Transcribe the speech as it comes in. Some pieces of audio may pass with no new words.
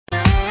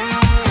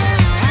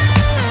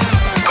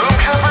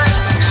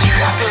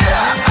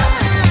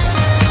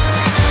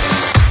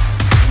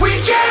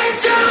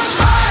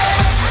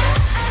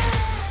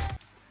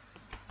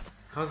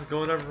how's it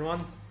going,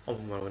 everyone? Oh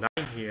no,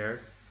 I'm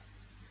here.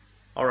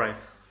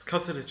 Alright, let's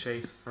cut to the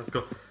chase. Let's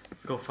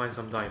go find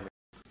some diamonds.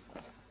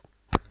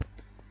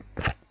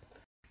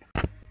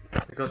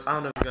 Because I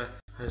don't know if you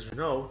guys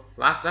know,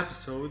 last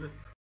episode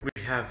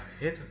we have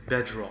hit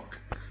bedrock,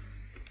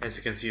 as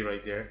you can see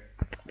right there.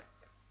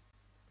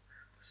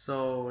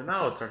 So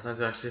now it's our time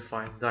to actually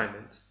find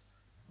diamonds.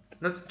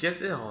 Let's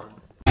get it on.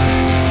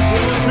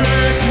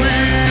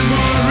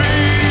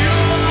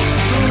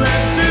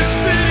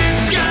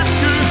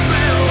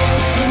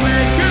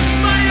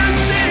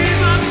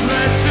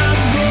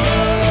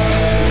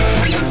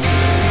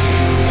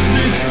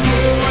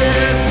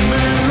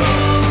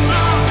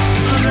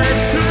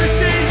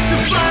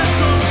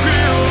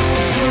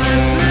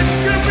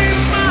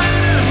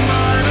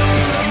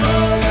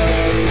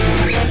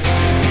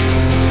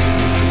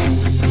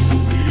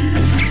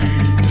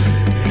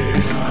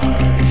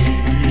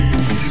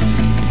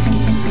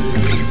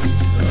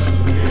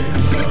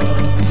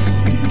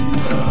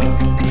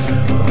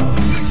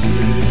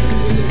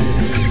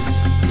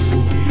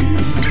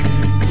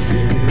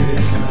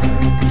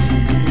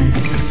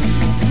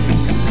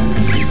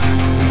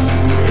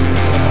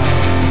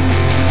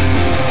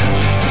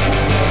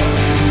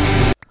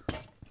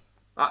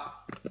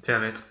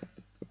 Damn it.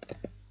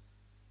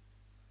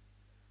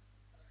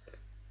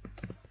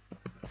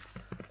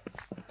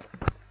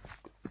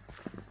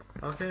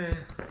 Okay,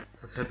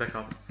 let's head back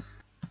up.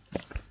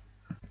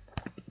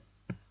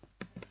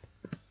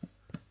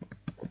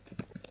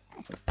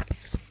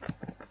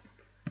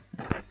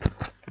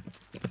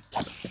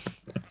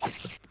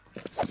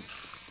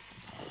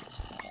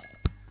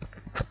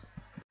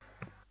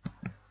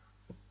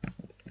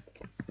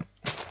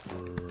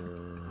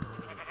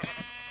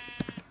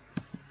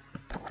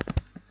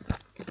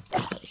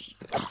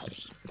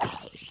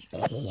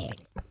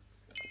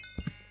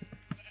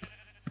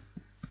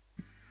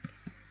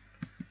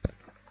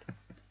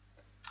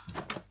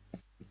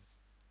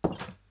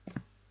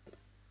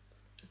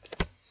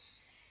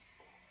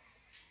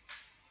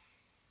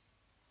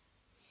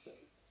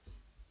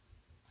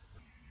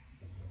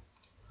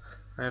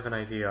 I have an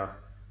idea.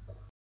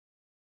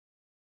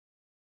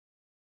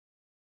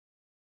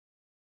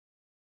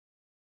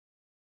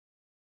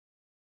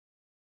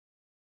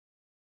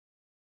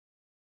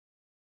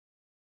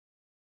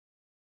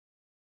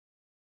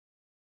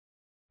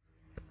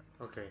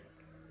 Okay.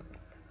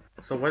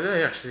 So why did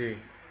I actually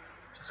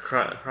just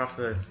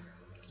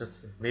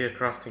made a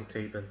crafting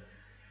table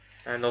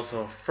and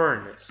also a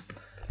furnace?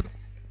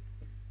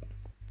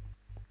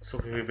 So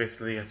we can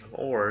basically get some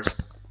ores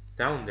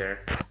down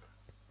there.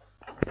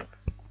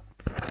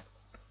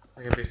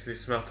 I can basically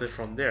smelt it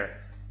from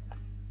there.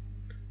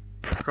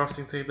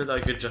 Crafting table, I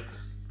could just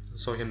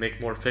so I can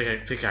make more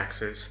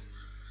pickaxes.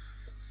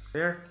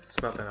 There,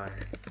 smelt an iron.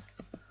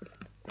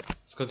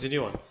 Let's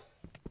continue on.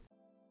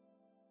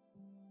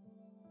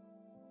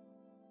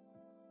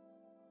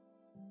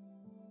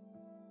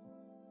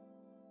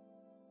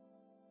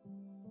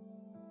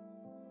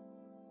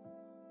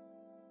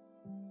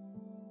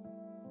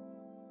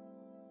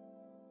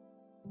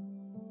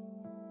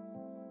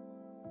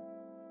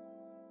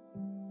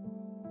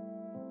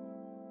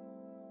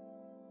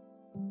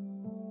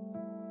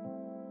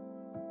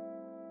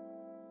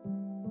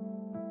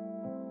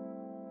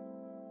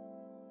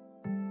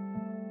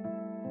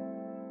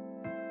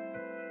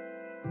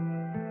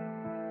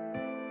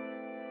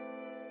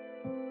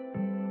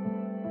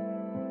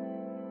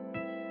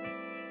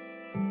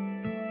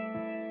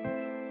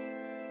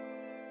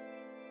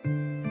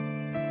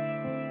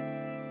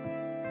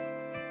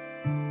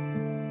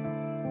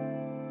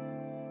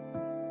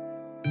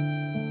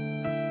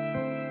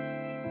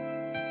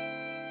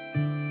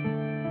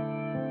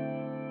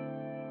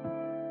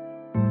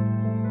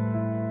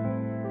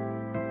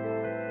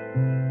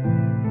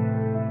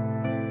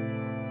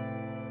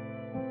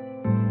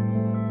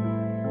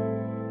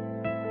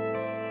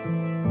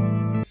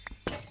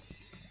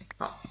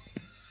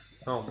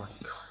 Oh my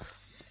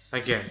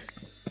god. Again.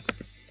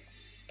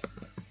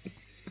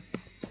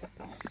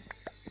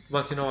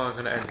 But you know what, I'm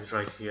gonna end it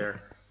right here.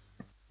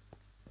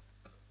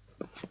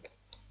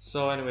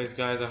 So anyways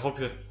guys, I hope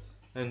you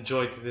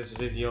enjoyed this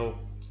video.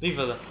 Leave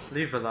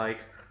a like,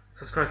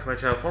 subscribe to my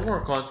channel for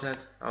more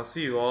content. I'll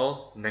see you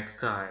all next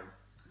time.